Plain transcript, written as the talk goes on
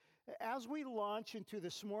as we launch into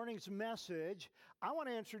this morning's message, I want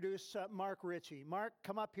to introduce Mark Ritchie. Mark,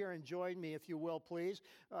 come up here and join me, if you will, please.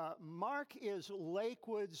 Mark is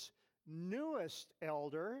Lakewood's newest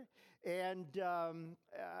elder, and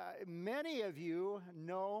many of you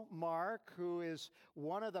know Mark, who is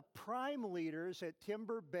one of the prime leaders at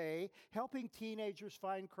Timber Bay, helping teenagers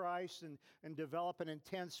find Christ and develop an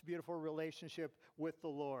intense, beautiful relationship with the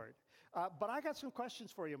Lord. But I got some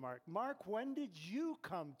questions for you, Mark. Mark, when did you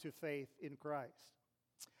come to faith in Christ?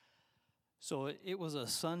 So it was a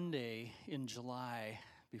Sunday in July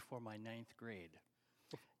before my 9th grade.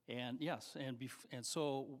 And yes, and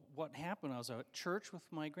so what happened, I was at church with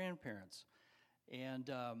my grandparents,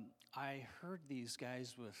 and I heard these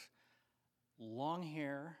guys with long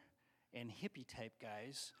hair and hippie-type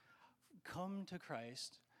guys come to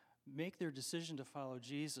Christ, make their decision to follow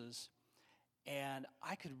Jesus, and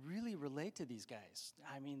I could really relate to these guys.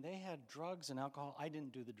 I mean, they had drugs and alcohol. I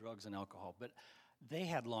didn't do the drugs and alcohol, but they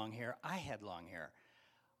had long hair. I had long hair.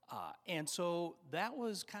 And so that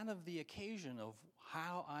was kind of the occasion of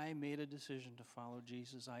how I made a decision to follow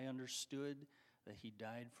Jesus. I understood that he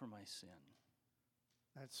died for my sin.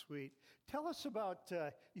 That's sweet. Tell us about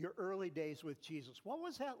your early days with Jesus. What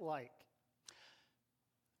was that like?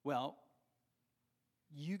 Well,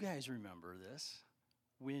 you guys remember this.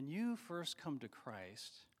 When you first come to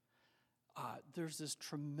Christ, there's this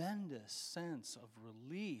tremendous sense of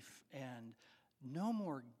relief and no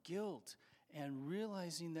more guilt, and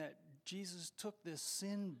realizing that Jesus took this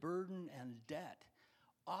sin burden and debt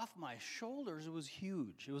off my shoulders. It was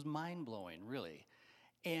huge. It was mind-blowing, really.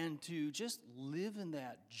 And to just live in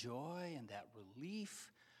that joy and that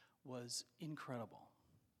relief was incredible.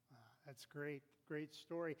 That's great. Great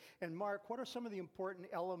story. And Mark, what are some of the important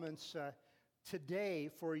elements today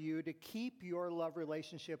for you to keep your love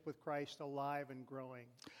relationship with Christ alive and growing?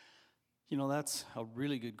 You know, that's a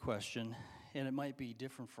really good question, and it might be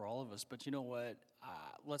different for all of us, but you know what?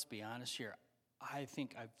 Let's be honest here. I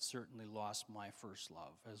think I've certainly lost my first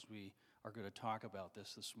love, as we are going to talk about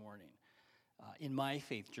this morning, in my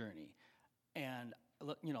faith journey. And,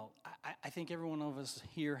 you know, I think every one of us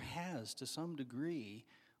here has, to some degree,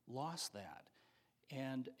 lost that.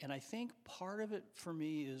 And I think part of it for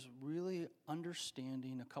me is really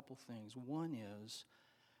understanding a couple things. One is,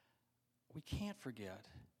 we can't forget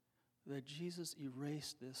that Jesus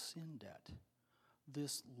erased this sin debt,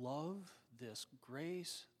 this love, this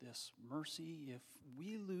grace, this mercy. If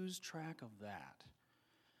we lose track of that,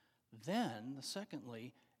 then,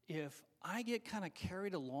 secondly, if I get kind of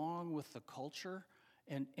carried along with the culture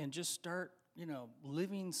and just start, you know,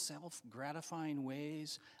 living self-gratifying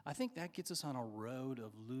ways, I think that gets us on a road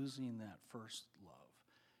of losing that first love.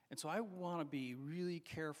 And so I want to be really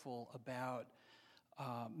careful about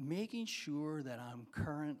making sure that I'm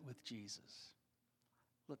current with Jesus.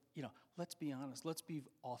 Let's be honest. Let's be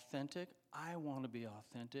authentic. I want to be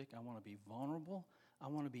authentic. I want to be vulnerable. I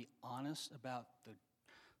want to be honest about the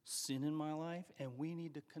sin in my life, and we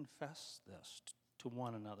need to confess this to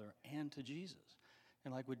one another and to Jesus.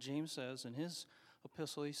 And like what James says in his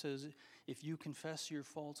epistle, he says, if you confess your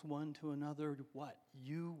faults one to another, what?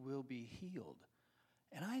 You will be healed.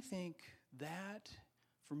 And I think that,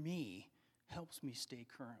 for me, helps me stay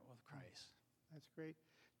current with Christ. That's great.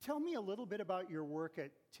 Tell me a little bit about your work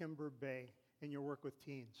at Timber Bay and your work with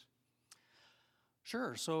teens.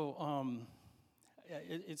 Sure. So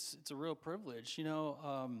it's a real privilege. It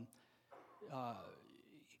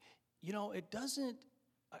doesn't.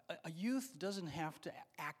 A youth doesn't have to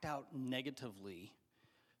act out negatively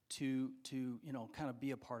to kind of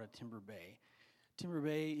be a part of Timber Bay. Timber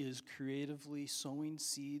Bay is creatively sowing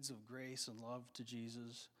seeds of grace and love to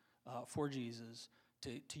Jesus. For Jesus,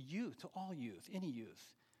 to youth, to all youth, any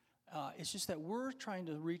youth. It's just that we're trying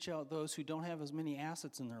to reach out those who don't have as many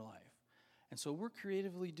assets in their life. And so we're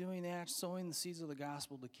creatively doing that, sowing the seeds of the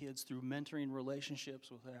gospel to kids through mentoring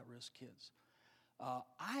relationships with at-risk kids.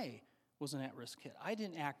 I was an at-risk kid. I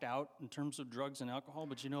didn't act out in terms of drugs and alcohol,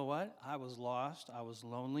 but you know what? I was lost. I was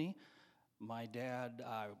lonely. My dad,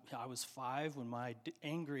 I was 5 when my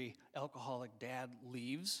angry alcoholic dad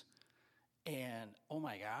leaves. And, oh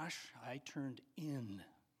my gosh, I turned in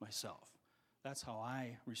myself. That's how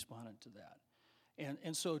I responded to that.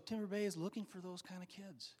 And so Timber Bay is looking for those kind of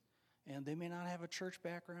kids. And they may not have a church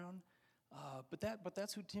background, but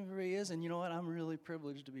that's who Timber Bay is. And you know what? I'm really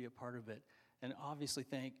privileged to be a part of it. And obviously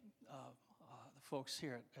thank the folks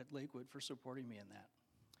here at Lakewood for supporting me in that.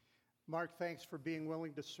 Mark, thanks for being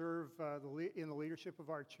willing to serve in the leadership of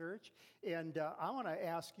our church. And I want to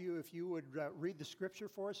ask you if you would read the scripture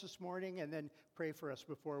for us this morning and then pray for us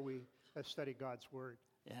before we study God's Word.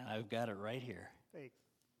 Yeah, I've got it right here. Thanks.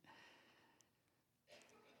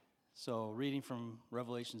 So, reading from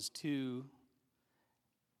Revelations 2,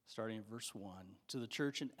 starting at verse 1. To the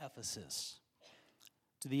church in Ephesus.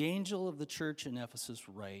 To the angel of the church in Ephesus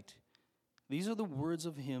write, these are the words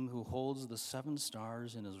of him who holds the 7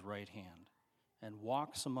 stars in his right hand and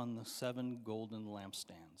walks among the 7 golden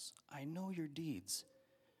lampstands. I know your deeds,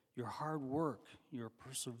 your hard work, your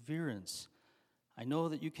perseverance. I know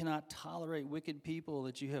that you cannot tolerate wicked people,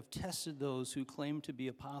 that you have tested those who claim to be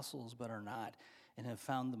apostles but are not, and have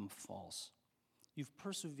found them false. You've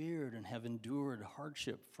persevered and have endured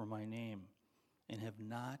hardship for my name, and have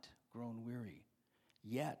not grown weary.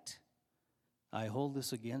 Yet I hold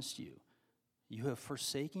this against you. You have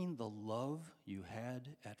forsaken the love you had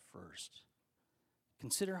at first.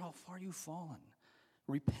 Consider how far you've fallen.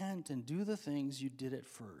 Repent and do the things you did at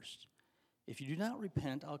first. If you do not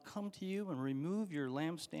repent, I'll come to you and remove your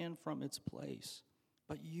lampstand from its place.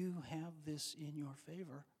 But you have this in your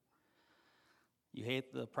favor. You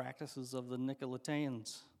hate the practices of the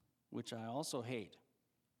Nicolaitans, which I also hate.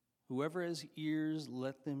 Whoever has ears,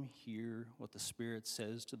 let them hear what the Spirit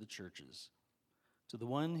says to the churches. To the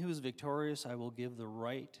one who is victorious, I will give the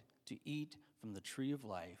right to eat from the tree of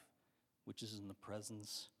life, which is in the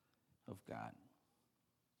presence of God.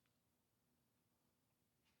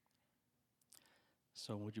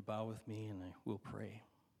 So would you bow with me and I will pray.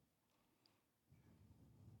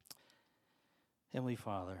 Heavenly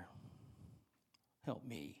Father, help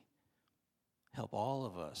me, help all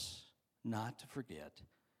of us not to forget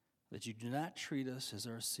that you do not treat us as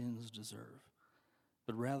our sins deserve,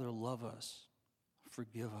 but rather love us,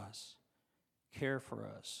 forgive us, care for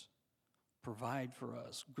us, provide for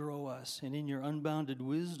us, grow us, and in your unbounded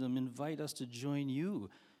wisdom, invite us to join you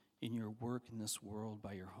in your work in this world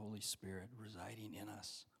by your Holy Spirit residing in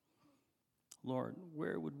us. Lord,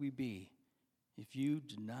 where would we be if you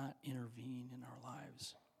did not intervene in our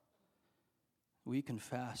lives? We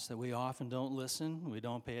confess that we often don't listen, we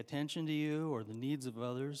don't pay attention to you or the needs of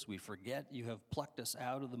others. We forget you have plucked us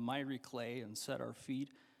out of the miry clay and set our feet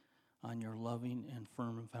on your loving and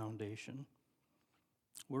firm foundation.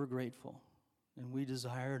 We're grateful, and we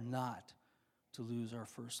desire not to lose our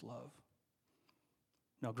first love.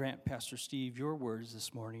 Now grant Pastor Steve your words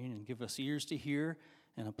this morning and give us ears to hear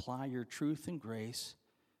and apply your truth and grace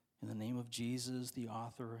in the name of Jesus, the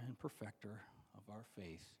author and perfecter of our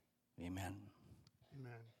faith. Amen.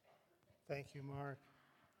 Amen. Thank you, Mark.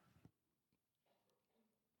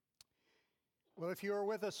 Well, if you were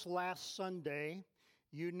with us last Sunday,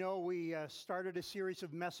 you know we started a series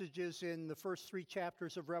of messages in the first 3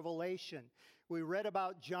 chapters of Revelation. We read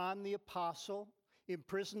about John the Apostle,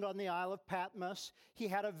 imprisoned on the Isle of Patmos. He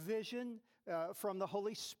had a vision from the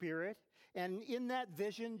Holy Spirit. And in that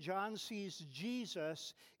vision, John sees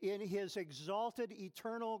Jesus in his exalted,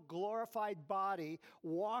 eternal, glorified body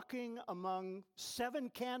walking among 7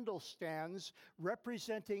 candlestands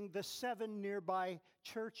representing the 7 nearby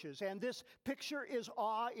churches. And this picture is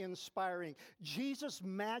awe-inspiring. Jesus'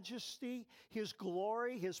 majesty, his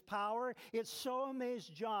glory, his power, it so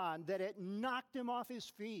amazed John that it knocked him off his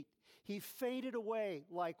feet. He fainted away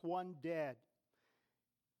like one dead.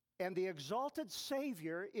 And the exalted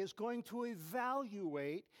Savior is going to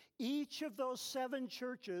evaluate each of those 7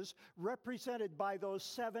 churches represented by those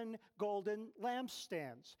 7 golden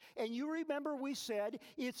lampstands. And you remember we said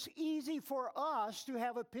it's easy for us to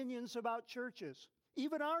have opinions about churches.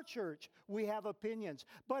 Even our church, we have opinions.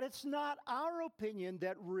 But it's not our opinion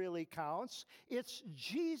that really counts. It's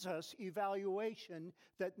Jesus' evaluation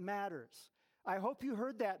that matters. I hope you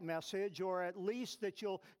heard that message, or at least that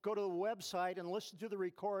you'll go to the website and listen to the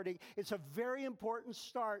recording. It's a very important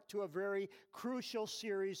start to a very crucial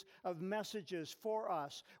series of messages for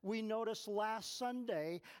us. We noticed last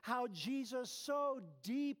Sunday how Jesus so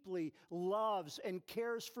deeply loves and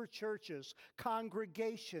cares for churches,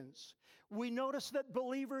 congregations. We notice that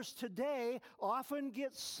believers today often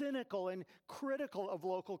get cynical and critical of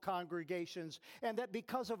local congregations, and that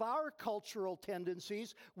because of our cultural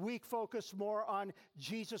tendencies, we focus more on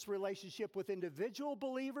Jesus' relationship with individual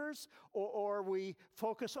believers, or we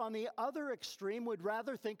focus on the other extreme. We'd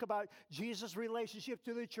rather think about Jesus' relationship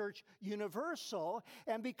to the church universal,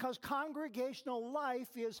 and because congregational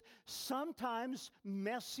life is sometimes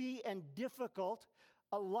messy and difficult,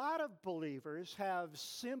 a lot of believers have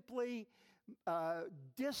simply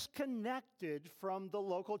disconnected from the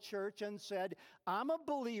local church and said, I'm a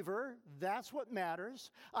believer, that's what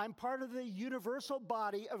matters. I'm part of the universal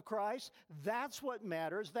body of Christ, that's what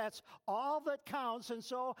matters. That's all that counts, and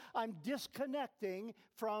so I'm disconnecting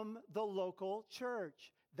from the local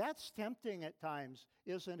church. That's tempting at times,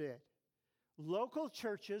 isn't it? Local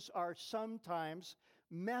churches are sometimes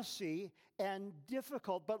messy and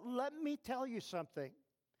difficult, but let me tell you something.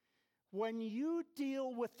 When you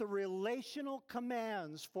deal with the relational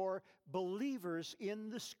commands for believers in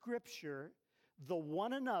the Scripture, the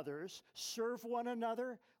one another's, serve one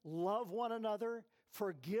another, love one another,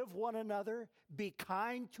 forgive one another, be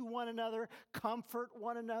kind to one another, comfort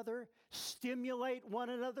one another, stimulate one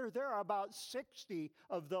another. There are about 60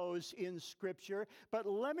 of those in Scripture. But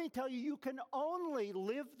let me tell you, you can only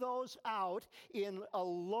live those out in a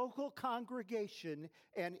local congregation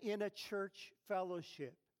and in a church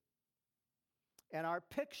fellowship. And our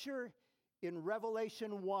picture in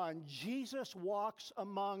Revelation 1, Jesus walks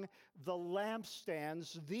among the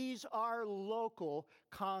lampstands. These are local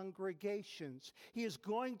congregations. He is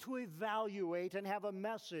going to evaluate and have a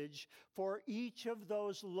message for each of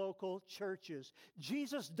those local churches.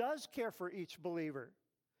 Jesus does care for each believer.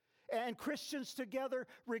 And Christians together,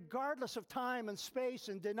 regardless of time and space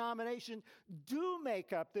and denomination, do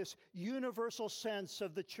make up this universal sense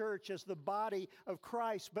of the church as the body of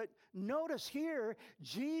Christ. But notice here,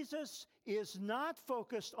 Jesus is not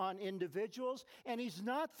focused on individuals, and he's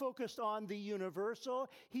not focused on the universal.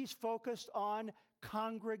 He's focused on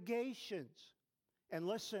congregations. And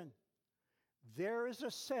listen, there is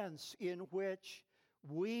a sense in which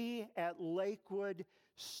we at Lakewood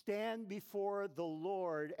stand before the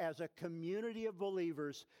Lord as a community of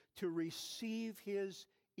believers to receive his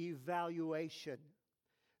evaluation.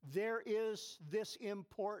 There is this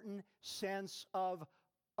important sense of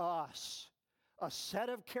us, a set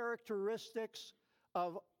of characteristics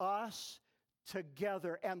of us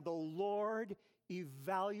together, and the Lord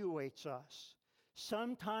evaluates us.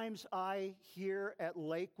 Sometimes I hear at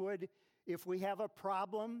Lakewood, if we have a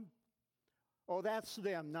problem, oh, that's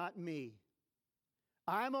them, not me.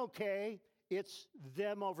 I'm okay, it's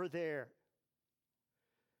them over there.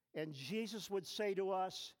 And Jesus would say to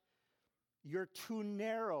us, you're too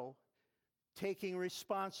narrow, taking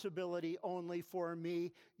responsibility only for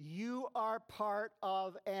me. You are part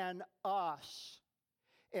of an us.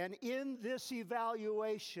 And in this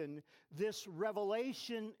evaluation, this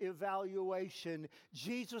revelation evaluation,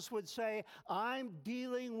 Jesus would say, I'm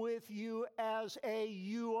dealing with you as a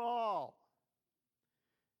you all.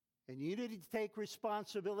 And you need to take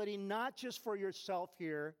responsibility not just for yourself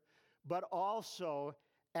here, but also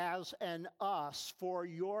as an us for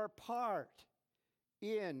your part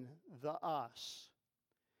in the us.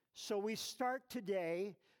 So we start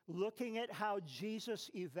today looking at how Jesus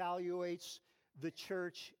evaluates the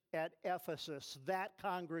church at Ephesus, that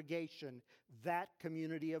congregation, that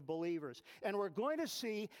community of believers. And we're going to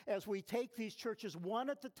see, as we take these churches one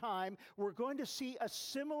at a time, we're going to see a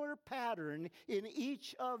similar pattern in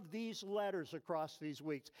each of these letters across these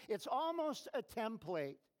weeks. It's almost a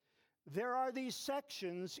template. There are these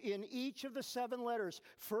sections in each of the 7 letters.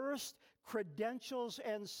 First, credentials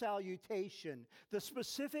and salutation. The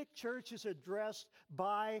specific church is addressed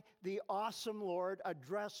by the awesome Lord,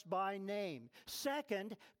 addressed by name.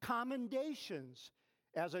 Second, commendations.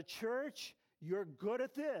 As a church, you're good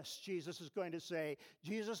at this, Jesus is going to say.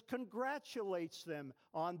 Jesus congratulates them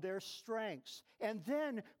on their strengths. And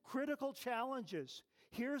then, critical challenges.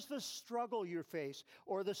 Here's the struggle you face,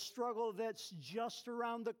 or the struggle that's just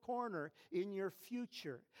around the corner in your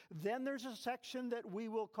future. Then there's a section that we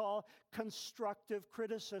will call constructive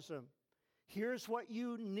criticism. Here's what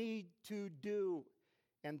you need to do.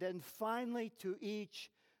 And then finally, to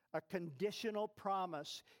each, a conditional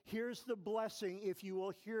promise. Here's the blessing if you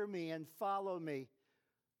will hear me and follow me.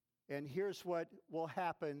 And here's what will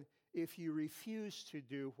happen if you refuse to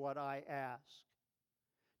do what I ask.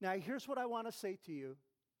 Now, here's what I want to say to you.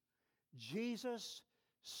 Jesus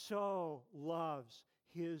so loves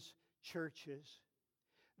his churches.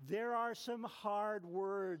 There are some hard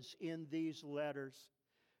words in these letters.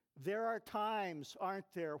 There are times,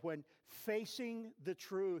 aren't there, when facing the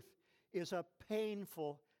truth is a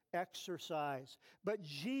painful exercise. But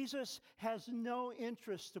Jesus has no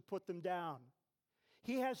interest to put them down.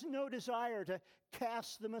 He has no desire to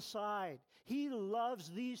cast them aside. He loves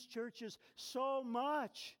these churches so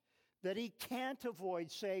much that he can't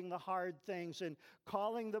avoid saying the hard things and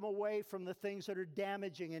calling them away from the things that are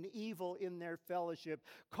damaging and evil in their fellowship,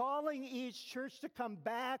 calling each church to come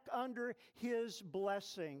back under his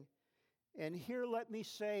blessing. And here let me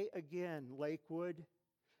say again, Lakewood,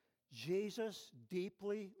 Jesus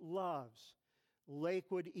deeply loves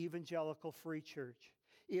Lakewood Evangelical Free Church.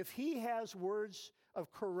 If he has words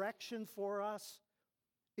of correction for us,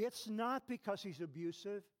 it's not because he's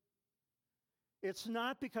abusive. It's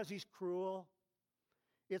not because he's cruel.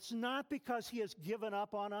 It's not because he has given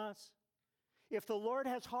up on us. If the Lord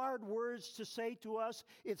has hard words to say to us,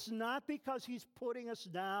 it's not because he's putting us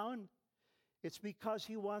down. It's because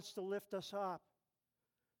he wants to lift us up.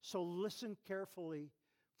 So listen carefully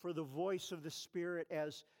for the voice of the Spirit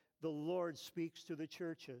as the Lord speaks to the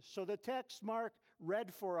churches. So the text Mark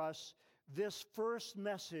read for us, this first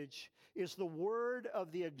message, is the word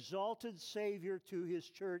of the exalted Savior to his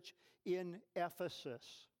church in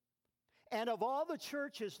Ephesus. And of all the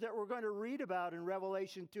churches that we're going to read about in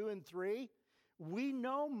Revelation 2 and 3, we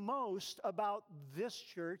know most about this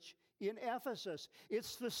church in Ephesus.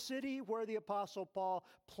 It's the city where the Apostle Paul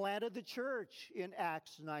planted the church in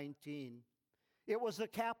Acts 19. It was the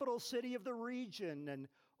capital city of the region and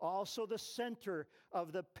also the center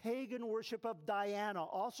of the pagan worship of Diana,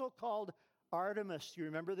 also called Artemis. Do you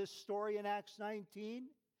remember this story in Acts 19?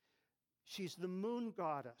 She's the moon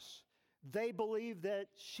goddess. They believed that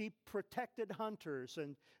she protected hunters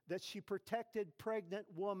and that she protected pregnant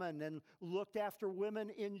women and looked after women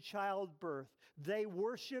in childbirth. They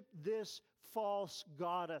worshiped this false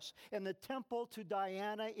goddess. And the temple to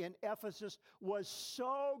Diana in Ephesus was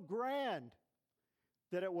so grand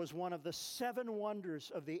that it was one of the 7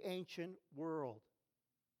 wonders of the ancient world.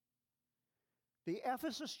 The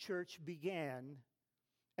Ephesus church began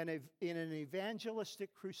in an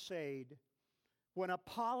evangelistic crusade when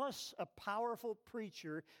Apollos, a powerful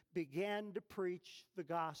preacher, began to preach the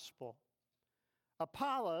gospel.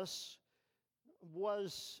 Apollos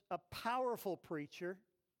was a powerful preacher,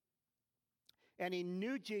 and he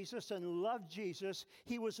knew Jesus and loved Jesus.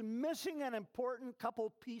 He was missing an important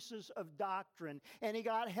couple pieces of doctrine, and he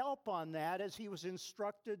got help on that as he was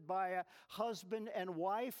instructed by a husband and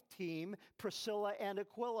wife team, Priscilla and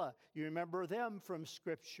Aquila. You remember them from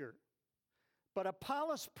Scripture. But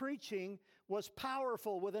Apollos' preaching was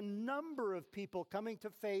powerful, with a number of people coming to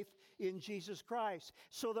faith in Jesus Christ.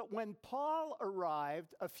 So that when Paul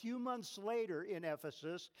arrived a few months later in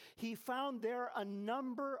Ephesus, he found there a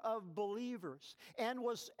number of believers. And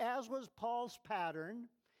as was Paul's pattern,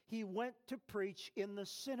 he went to preach in the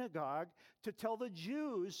synagogue to tell the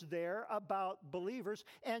Jews there about believers.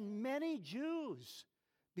 And many Jews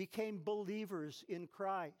became believers in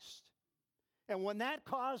Christ. And when that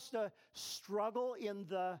caused a struggle in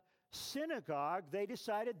the synagogue, they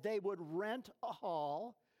decided they would rent a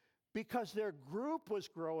hall because their group was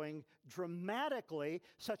growing dramatically,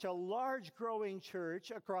 such a large growing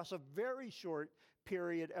church across a very short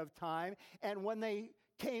period of time. And when they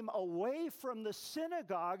came away from the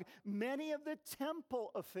synagogue, many of the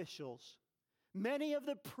temple officials, many of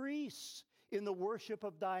the priests in the worship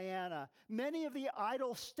of Diana, many of the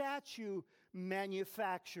idol statue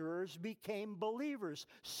manufacturers became believers.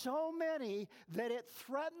 So many that it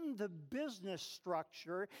threatened the business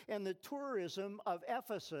structure and the tourism of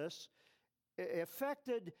Ephesus. It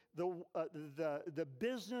affected the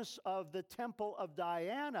business of the temple of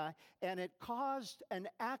Diana, and it caused an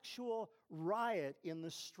actual riot in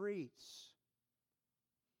the streets.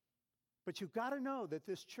 But you've got to know that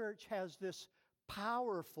this church has this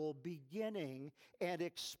powerful beginning and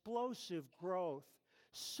explosive growth.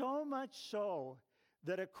 So much so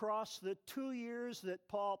that across the 2 years that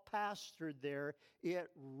Paul pastored there, it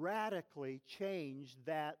radically changed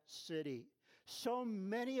that city. So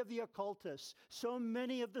many of the occultists, so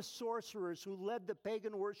many of the sorcerers who led the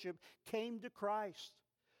pagan worship came to Christ.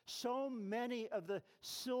 So many of the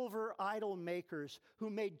silver idol makers who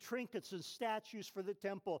made trinkets and statues for the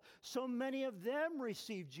temple, so many of them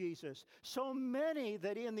received Jesus. So many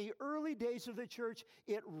that in the early days of the church,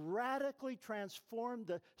 it radically transformed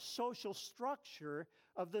the social structure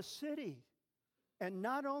of the city. And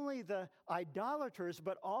not only the idolaters,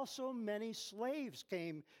 but also many slaves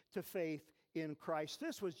came to faith in Christ.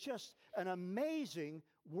 This was just an amazing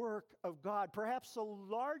work of God. Perhaps the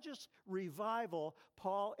largest revival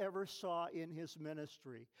Paul ever saw in his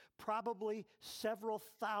ministry. Probably several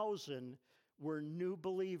thousand were new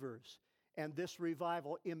believers, and this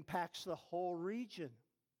revival impacts the whole region.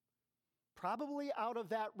 Probably out of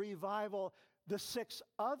that revival, the 6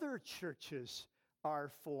 other churches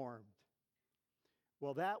are formed.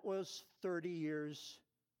 Well, that was 30 years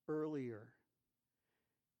earlier.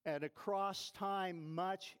 And across time,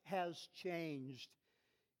 much has changed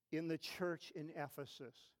in the church in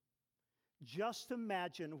Ephesus. Just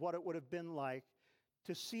imagine what it would have been like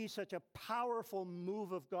to see such a powerful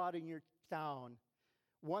move of God in your town,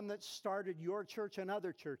 one that started your church and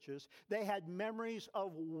other churches. They had memories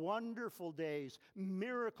of wonderful days,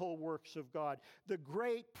 miracle works of God, the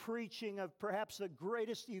great preaching of perhaps the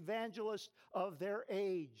greatest evangelist of their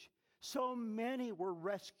age. So many were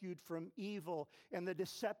rescued from evil and the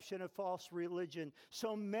deception of false religion.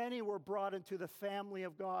 So many were brought into the family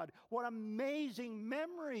of God. What amazing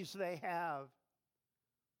memories they have.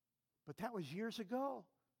 But that was years ago,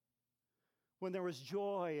 when there was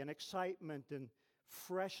joy and excitement and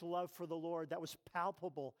fresh love for the Lord that was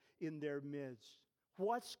palpable in their midst.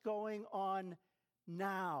 What's going on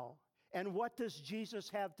now? And what does Jesus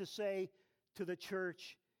have to say to the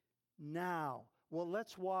church now? Well,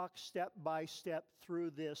 let's walk step by step through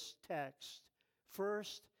this text.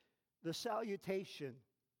 First, the salutation.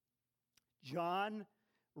 John,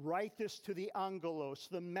 write this to the angelos,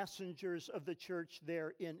 the messengers of the church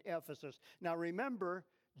there in Ephesus. Now remember,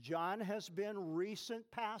 John has been recent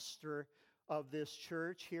pastor of this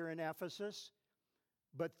church here in Ephesus.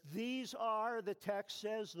 But these are, the text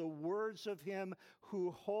says, the words of him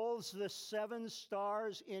who holds the 7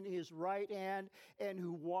 stars in his right hand and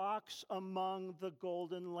who walks among the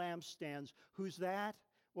golden lampstands. Who's that?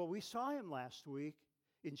 Well, we saw him last week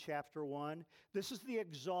in chapter 1. This is the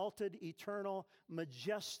exalted, eternal,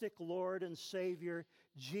 majestic Lord and Savior,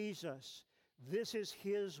 Jesus. This is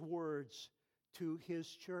his words to his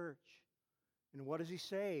church. And what is he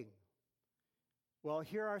saying? Well,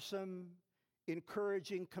 here are some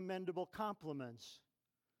encouraging, commendable compliments.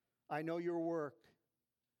 I know your work,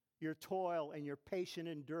 your toil, and your patient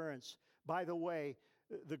endurance. By the way,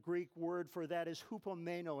 the Greek word for that is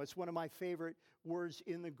hupomeno. It's one of my favorite words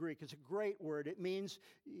in the Greek. It's a great word. It means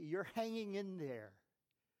you're hanging in there,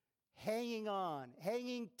 hanging on,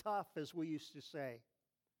 hanging tough, as we used to say.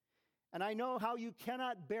 And I know how you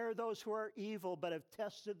cannot bear those who are evil, but have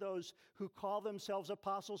tested those who call themselves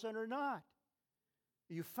apostles and are not.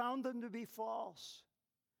 You found them to be false.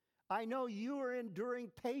 I know you are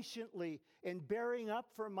enduring patiently and bearing up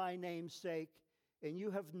for my name's sake, and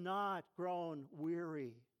you have not grown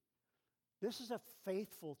weary. This is a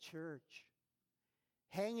faithful church,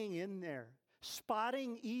 hanging in there,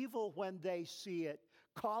 spotting evil when they see it,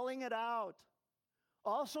 calling it out,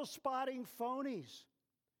 also spotting phonies.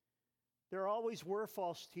 There always were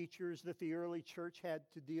false teachers that the early church had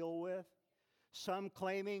to deal with. Some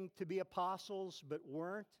claiming to be apostles but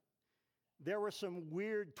weren't. There were some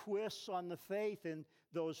weird twists on the faith in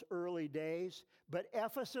those early days, but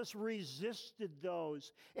Ephesus resisted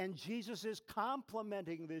those, and Jesus is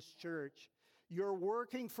complimenting this church. You're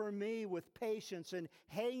working for me with patience and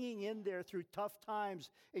hanging in there through tough times,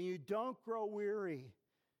 and you don't grow weary,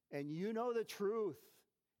 and you know the truth,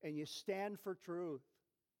 and you stand for truth.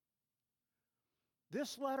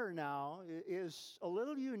 This letter now is a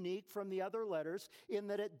little unique from the other letters in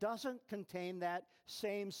that it doesn't contain that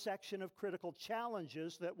same section of critical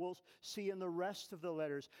challenges that we'll see in the rest of the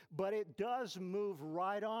letters, but it does move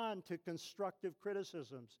right on to constructive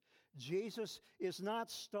criticisms. Jesus is not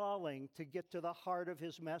stalling to get to the heart of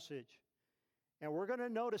his message. And we're going to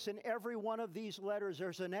notice in every one of these letters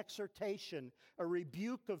there's an exhortation, a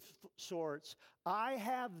rebuke of sorts. I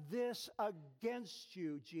have this against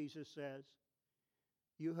you, Jesus says.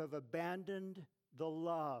 You have abandoned the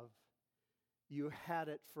love you had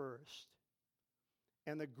at first.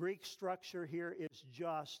 And the Greek structure here is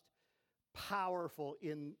just powerful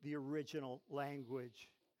in the original language.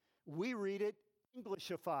 We read it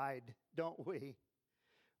Englishified, don't we?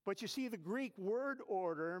 But you see, the Greek word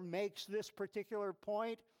order makes this particular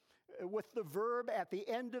point with the verb at the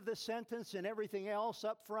end of the sentence and everything else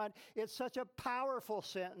up front. It's such a powerful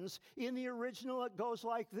sentence. In the original, it goes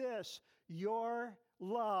like this: your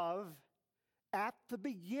love at the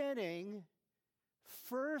beginning,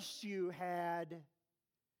 first you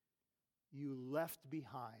left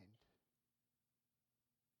behind.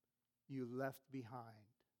 You left behind.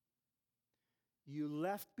 You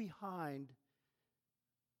left behind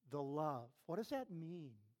the love. What does that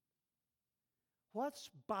mean? What's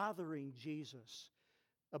bothering Jesus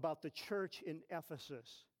about the church in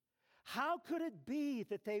Ephesus? How could it be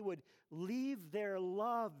that they would leave their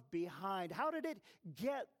love behind? How did it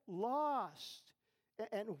get lost?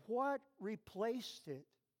 And what replaced it?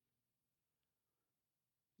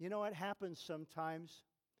 You know, it happens sometimes,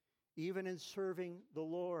 even in serving the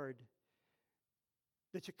Lord,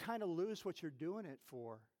 that you kind of lose what you're doing it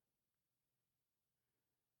for.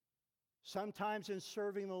 Sometimes in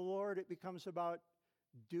serving the Lord, it becomes about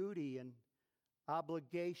duty and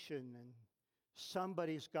obligation, and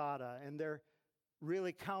somebody's gotta, and they're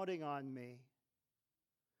really counting on me.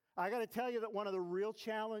 I got to tell you that one of the real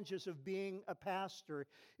challenges of being a pastor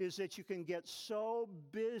is that you can get so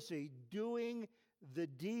busy doing the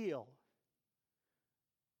deal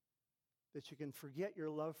that you can forget your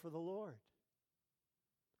love for the Lord.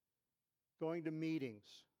 Going to meetings,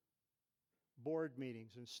 board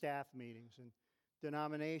meetings and staff meetings and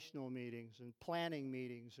denominational meetings and planning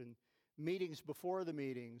meetings and meetings before the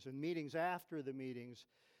meetings and meetings after the meetings.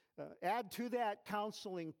 Add to that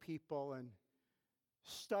counseling people and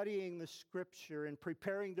studying the Scripture and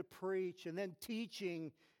preparing to preach and then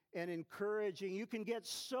teaching and encouraging. You can get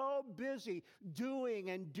so busy doing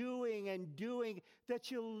and doing and doing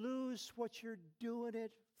that you lose what you're doing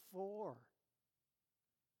it for.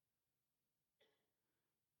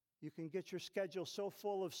 You can get your schedule so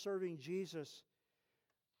full of serving Jesus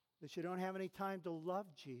that you don't have any time to love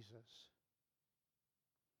Jesus.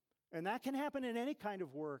 And that can happen in any kind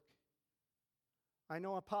of work. I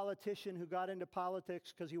know a politician who got into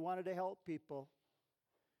politics because he wanted to help people,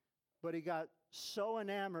 but he got so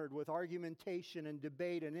enamored with argumentation and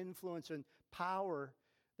debate and influence and power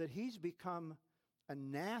that he's become a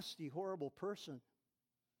nasty, horrible person.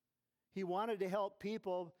 He wanted to help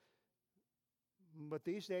people, but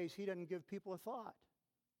these days he doesn't give people a thought.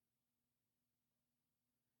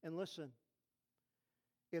 And listen,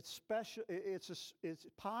 it's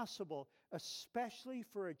possible, especially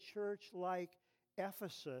for a church like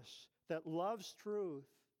Ephesus that loves truth,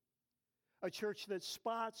 a church that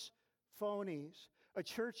spots phonies, a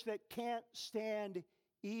church that can't stand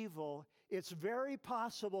evil. It's very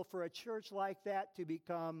possible for a church like that to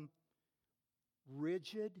become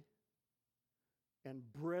rigid and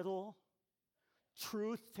brittle,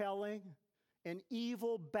 truth-telling and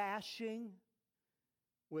evil bashing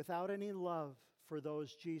without any love for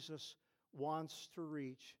those Jesus wants to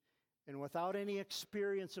reach, and without any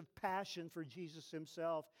experience of passion for Jesus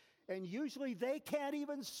himself. And usually they can't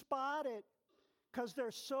even spot it because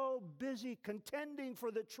they're so busy contending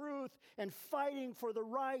for the truth and fighting for the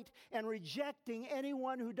right and rejecting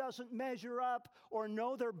anyone who doesn't measure up or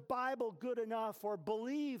know their Bible good enough or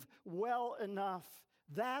believe well enough.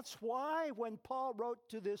 That's why when Paul wrote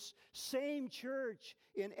to this same church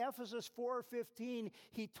in Ephesus 4:15,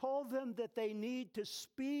 he told them that they need to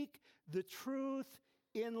speak the truth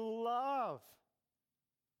in love.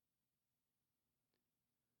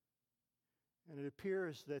 And it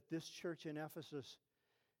appears that this church in Ephesus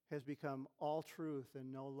has become all truth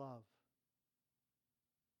and no love.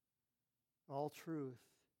 All truth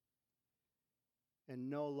and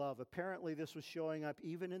no love. Apparently this was showing up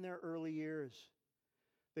even in their early years.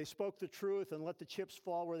 They spoke the truth and let the chips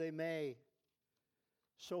fall where they may.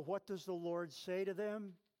 So what does the Lord say to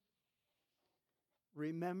them?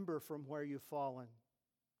 Remember from where you've fallen.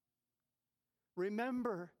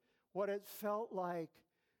 Remember what it felt like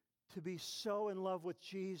to be so in love with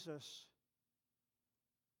Jesus.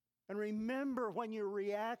 And remember when your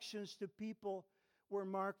reactions to people were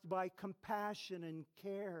marked by compassion and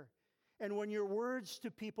care. And when your words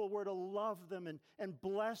to people were to love them and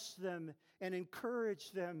bless them and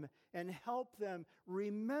encourage them and help them.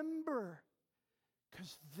 Remember,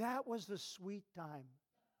 because that was the sweet time.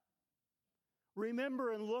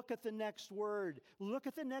 Remember and look at the next word. Look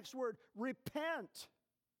at the next word, repent.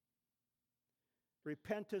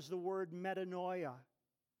 Repent is the word metanoia.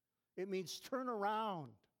 It means turn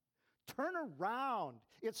around. Turn around.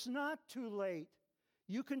 It's not too late.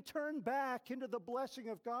 You can turn back into the blessing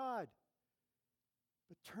of God.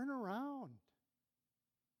 But turn around.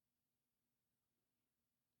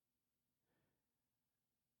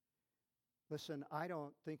 Listen, I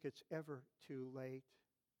don't think it's ever too late.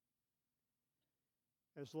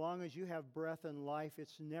 As long as you have breath and life,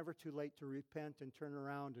 it's never too late to repent and turn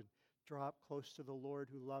around and draw up close to the Lord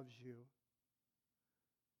who loves you.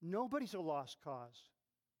 Nobody's a lost cause.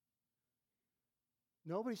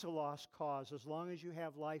 Nobody's a lost cause as long as you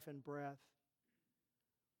have life and breath.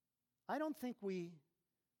 I don't think we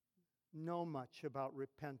know much about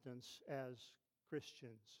repentance as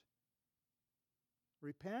Christians.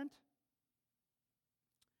 Repent?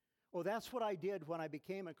 Oh, that's what I did when I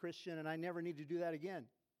became a Christian, and I never need to do that again.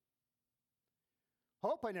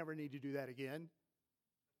 Hope I never need to do that again.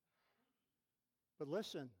 But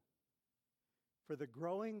listen, for the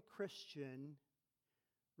growing Christian,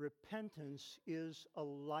 repentance is a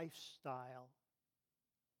lifestyle.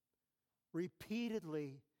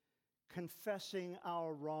 Repeatedly confessing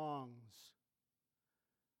our wrongs.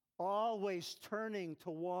 Always turning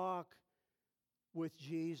to walk with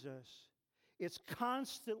Jesus. It's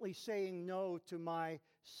constantly saying no to my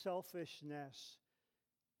selfishness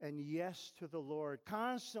and yes to the Lord.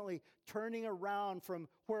 Constantly turning around from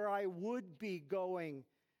where I would be going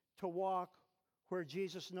to walk where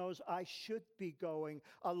Jesus knows I should be going.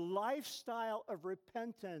 A lifestyle of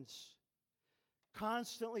repentance.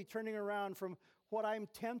 Constantly turning around from what I'm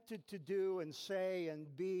tempted to do and say and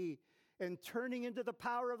be, and turning into the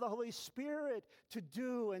power of the Holy Spirit to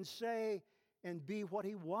do and say and be what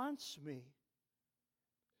He wants me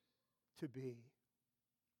to be.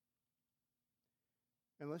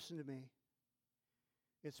 And listen to me.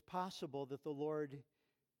 It's possible that the Lord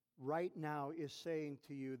right now is saying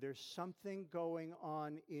to you, there's something going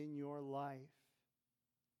on in your life.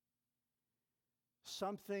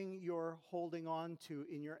 something you're holding on to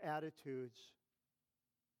in your attitudes.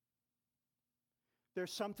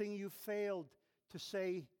 There's something you failed to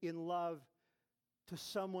say in love to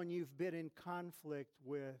someone you've been in conflict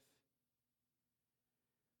with.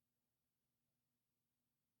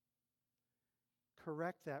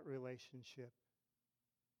 Correct that relationship.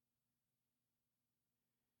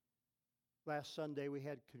 Last Sunday we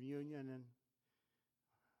had communion, and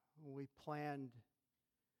we planned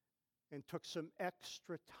and took some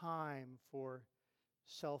extra time for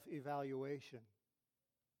self-evaluation.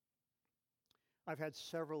 I've had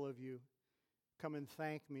several of you come and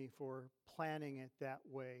thank me for planning it that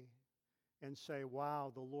way and say,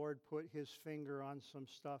 wow, the Lord put His finger on some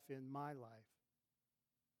stuff in my life.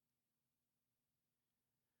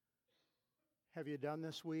 Have you done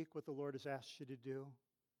this week what the Lord has asked you to do?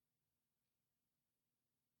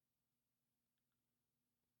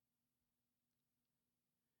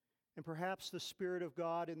 And perhaps the Spirit of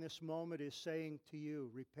God in this moment is saying to you,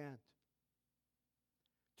 repent.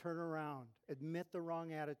 Turn around. Admit the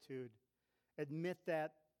wrong attitude. Admit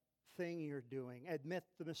that thing you're doing. Admit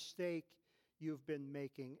the mistake you've been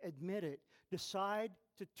making. Admit it. Decide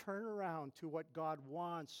to turn around to what God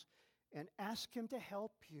wants and ask Him to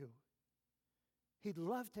help you. He'd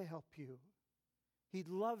love to help you. He'd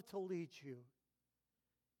love to lead you.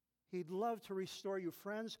 He'd love to restore you.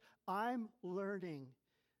 Friends, I'm learning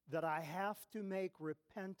that I have to make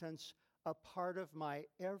repentance a part of my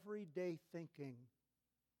everyday thinking.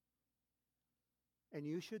 And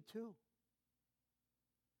you should too.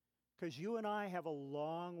 Because you and I have a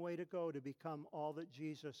long way to go to become all that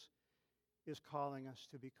Jesus is calling us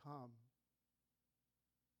to become.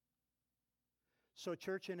 So,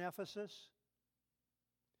 church in Ephesus,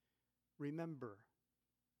 remember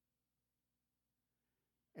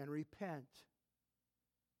and repent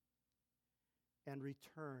and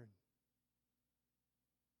return.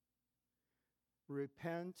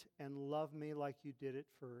 Repent and love me like you did at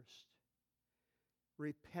first.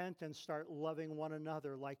 Repent and start loving one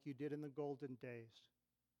another like you did in the golden days.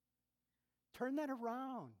 Turn that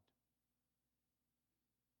around.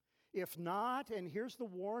 If not, and here's the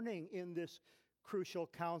warning in this crucial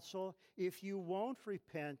counsel, if you won't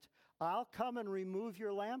repent, I'll come and remove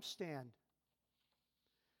your lampstand.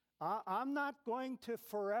 I'm not going to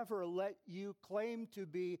forever let you claim to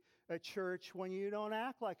be a church when you don't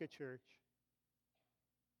act like a church.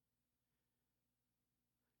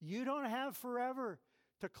 You don't have forever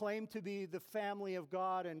to claim to be the family of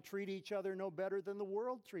God and treat each other no better than the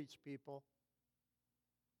world treats people.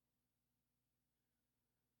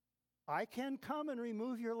 I can come and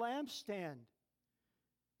remove your lampstand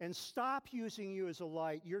and stop using you as a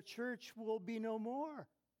light. Your church will be no more.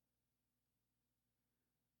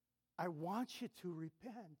 I want you to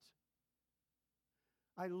repent.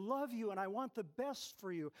 I love you and I want the best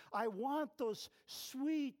for you. I want those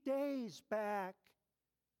sweet days back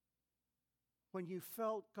when you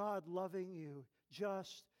felt God loving you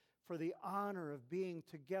just for the honor of being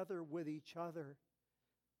together with each other.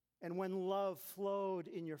 And when love flowed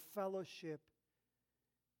in your fellowship,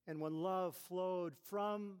 and when love flowed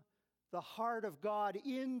from the heart of God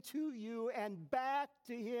into you and back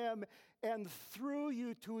to Him and through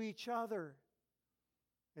you to each other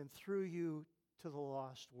and through you to the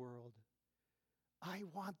lost world. I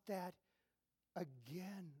want that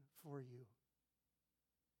again for you.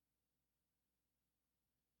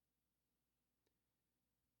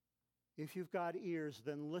 If you've got ears,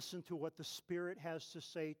 then listen to what the Spirit has to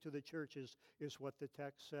say to the churches, is what the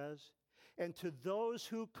text says. And to those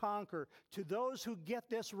who conquer, to those who get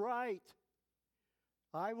this right,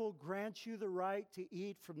 I will grant you the right to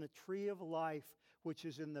eat from the tree of life, which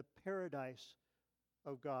is in the paradise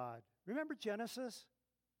of God. Remember Genesis?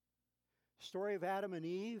 Story of Adam and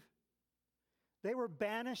Eve? They were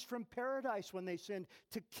banished from paradise when they sinned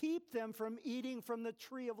to keep them from eating from the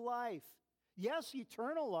tree of life. Yes,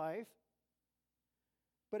 eternal life.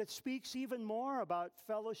 But it speaks even more about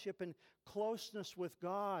fellowship and closeness with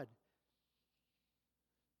God.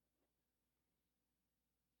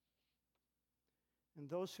 And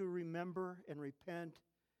those who remember and repent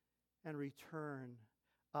and return,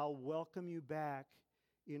 I'll welcome you back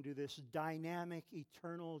into this dynamic,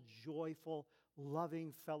 eternal, joyful,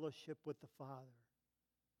 loving fellowship with the Father.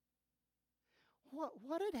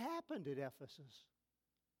 What had happened at Ephesus?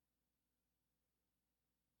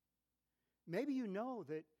 Maybe you know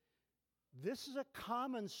that this is a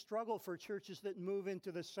common struggle for churches that move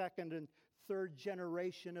into the second and third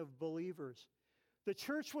generation of believers. The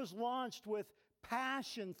church was launched with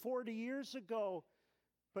passion 40 years ago,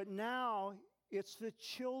 but now it's the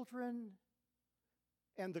children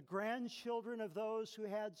and the grandchildren of those who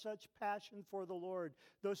had such passion for the Lord,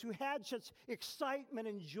 those who had such excitement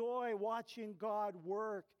and joy watching God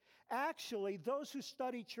work. Actually, those who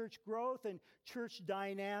study church growth and church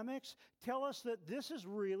dynamics tell us that this is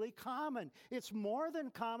really common. It's more than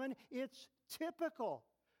common, it's typical.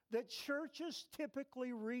 That churches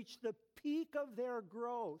typically reach the peak of their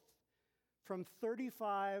growth from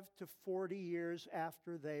 35 to 40 years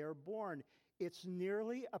after they are born. It's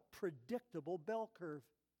nearly a predictable bell curve.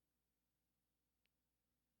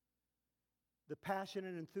 The passion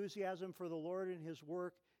and enthusiasm for the Lord and His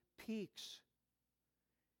work peaks,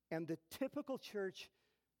 and the typical church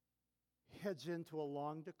heads into a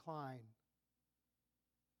long decline.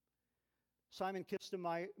 Simon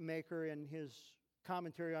Kistemaker, in his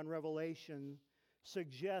commentary on Revelation,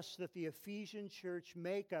 suggests that the Ephesian church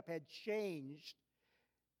makeup had changed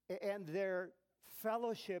and their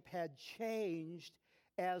fellowship had changed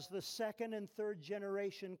as the second and third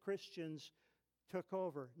generation Christians took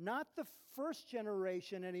over. Not the first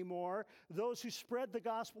generation anymore, those who spread the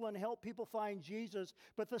gospel and helped people find Jesus,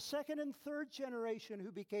 but the second and third generation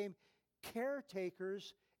who became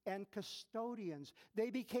caretakers and custodians. They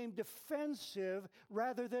became defensive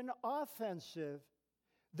rather than offensive.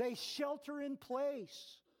 They shelter in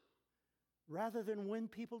place rather than win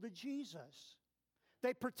people to Jesus.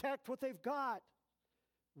 They protect what they've got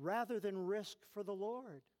rather than risk for the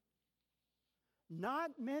Lord.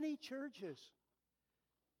 Not many churches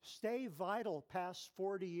stay vital past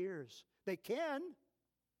 40 years. They can.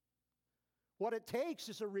 What it takes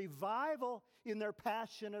is a revival in their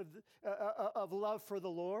passion of love for the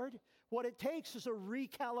Lord. What it takes is a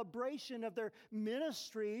recalibration of their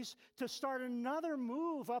ministries to start another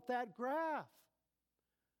move up that graph.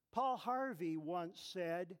 Paul Harvey once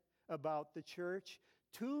said about the church,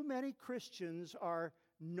 too many Christians are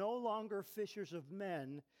no longer fishers of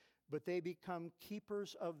men, but they become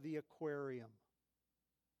keepers of the aquarium.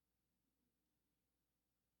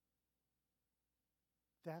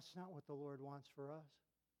 That's not what the Lord wants for us.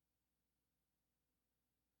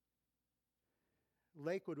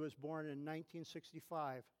 Lakewood was born in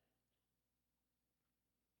 1965.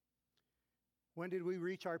 When did we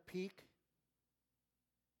reach our peak?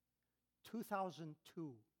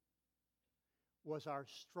 2002 was our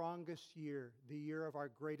strongest year, the year of our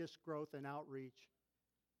greatest growth and outreach,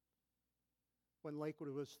 when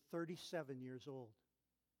Lakewood was 37 years old.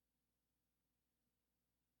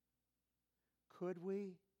 Could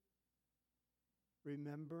we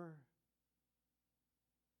remember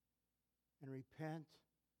and repent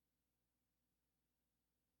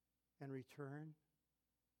and return?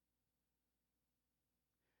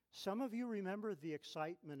 Some of you remember the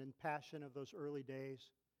excitement and passion of those early days.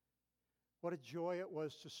 What a joy it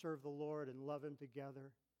was to serve the Lord and love Him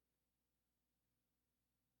together.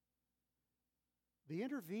 The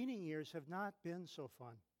intervening years have not been so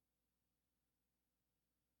fun.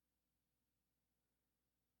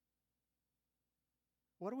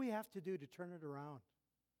 What do we have to do to turn it around?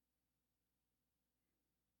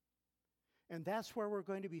 And that's where we're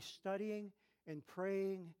going to be studying and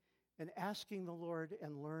praying and asking the Lord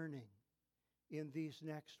and learning in these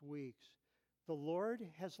next weeks. The Lord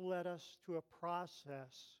has led us to a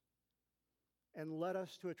process and led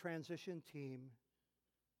us to a transition team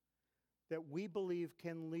that we believe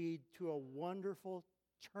can lead to a wonderful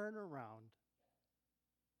turnaround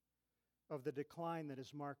of the decline that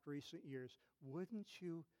has marked recent years. Wouldn't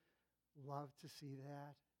you love to see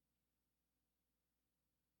that?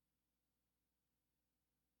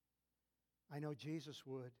 I know Jesus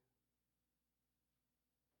would.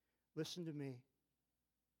 Listen to me.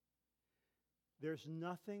 There's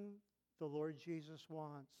nothing the Lord Jesus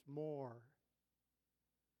wants more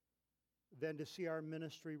than to see our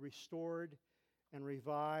ministry restored and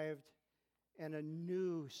revived and a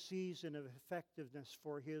new season of effectiveness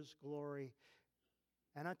for His glory.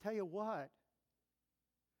 And I tell you what,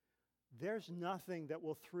 there's nothing that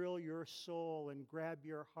will thrill your soul and grab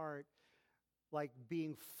your heart like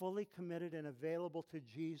being fully committed and available to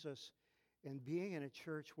Jesus and being in a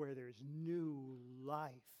church where there's new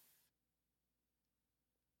life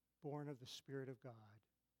born of the Spirit of God.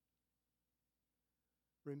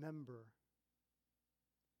 Remember,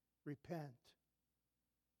 repent,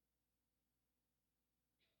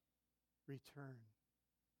 return.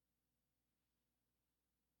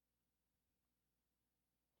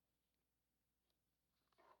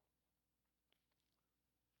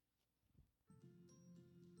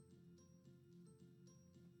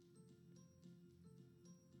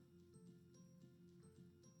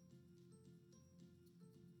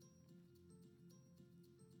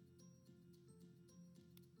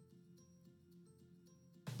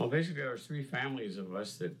 Well, basically, there was 3 families of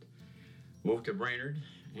us that moved to Brainerd,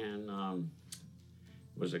 and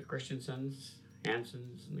it was the Christensens,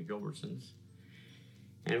 Hansons, and the Gilbertsons.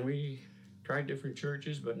 And we tried different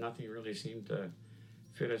churches, but nothing really seemed to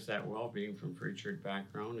fit us that well, being from Free Church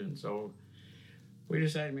background. And so we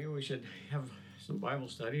decided maybe we should have some Bible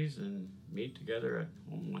studies and meet together at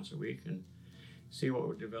home once a week and see what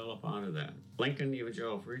would develop out of that. Lincoln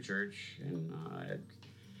Evangelical Free Church and had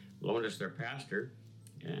loaned us their pastor,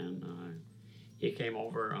 and he came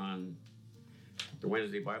over on the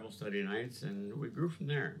Wednesday Bible study nights, and we grew from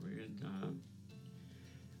there. We had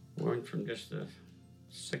went from just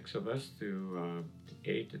 6 of us to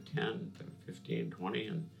 8 to 10 to 15, 20,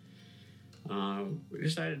 and we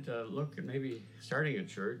decided to look at maybe starting a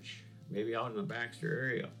church, maybe out in the Baxter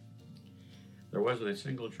area. There wasn't a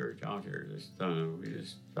single church out here. We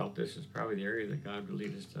just felt this is probably the area that God would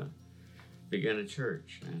lead us to begin a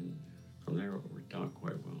church, and from there it worked out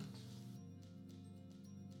quite well.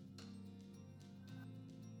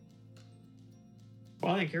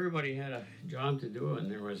 Well, I think everybody had a job to do,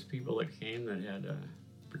 and there was people that came that had a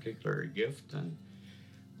particular gift, and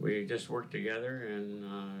we just worked together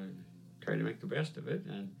and tried to make the best of it,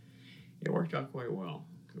 and it worked out quite well.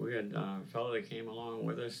 We had a fellow that came along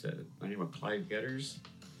with us by the name of Clyde Getters.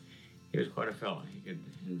 He was quite a fellow. He could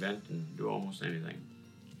invent and do almost anything.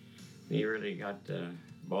 And he really got the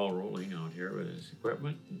ball rolling out here with his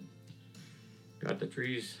equipment, and got the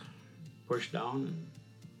trees pushed down and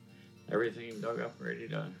everything dug up, ready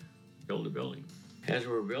to build a building. As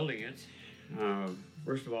we were building it,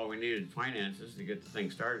 first of all, we needed finances to get the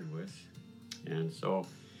thing started with. And so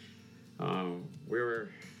we were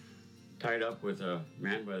tied up with a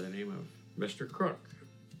man by the name of Mr. Crook.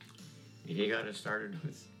 And he got us started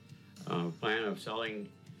with a plan of selling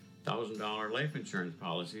 $1,000 life insurance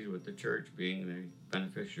policies, with the church being the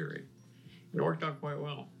beneficiary. It worked out quite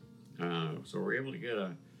well. So we were able to get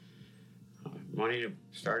money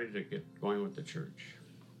started to get going with the church.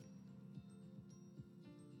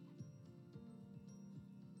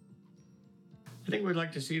 I think we'd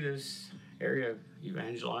like to see this area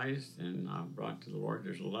evangelized and brought to the Lord.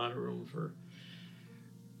 There's a lot of room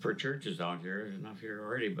for churches out here. There's enough here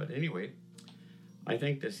already. But anyway, I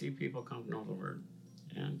think to see people come to know the Word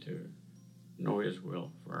and to know His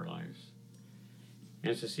will for our lives,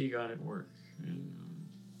 and to see God at work. And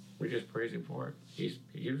we just praise Him for it. He's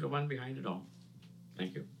the one behind it all.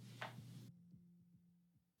 Thank you.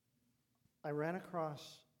 I ran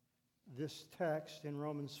across this text in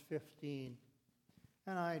Romans 15,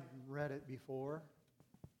 and I'd read it before,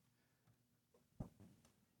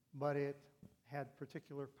 but it had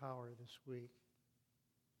particular power this week.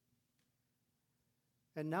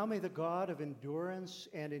 And now may the God of endurance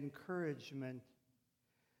and encouragement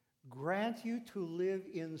grant you to live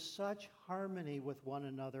in such harmony with one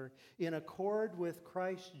another, in accord with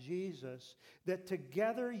Christ Jesus, that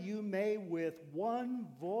together you may with one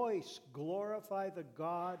voice glorify the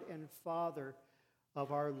God and Father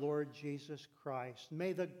of our Lord Jesus Christ.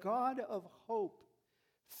 May the God of hope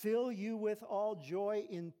fill you with all joy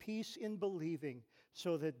in peace in believing,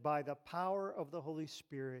 so that by the power of the Holy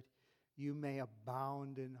Spirit you may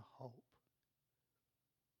abound in hope.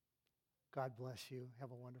 God bless you.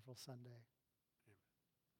 Have a wonderful Sunday.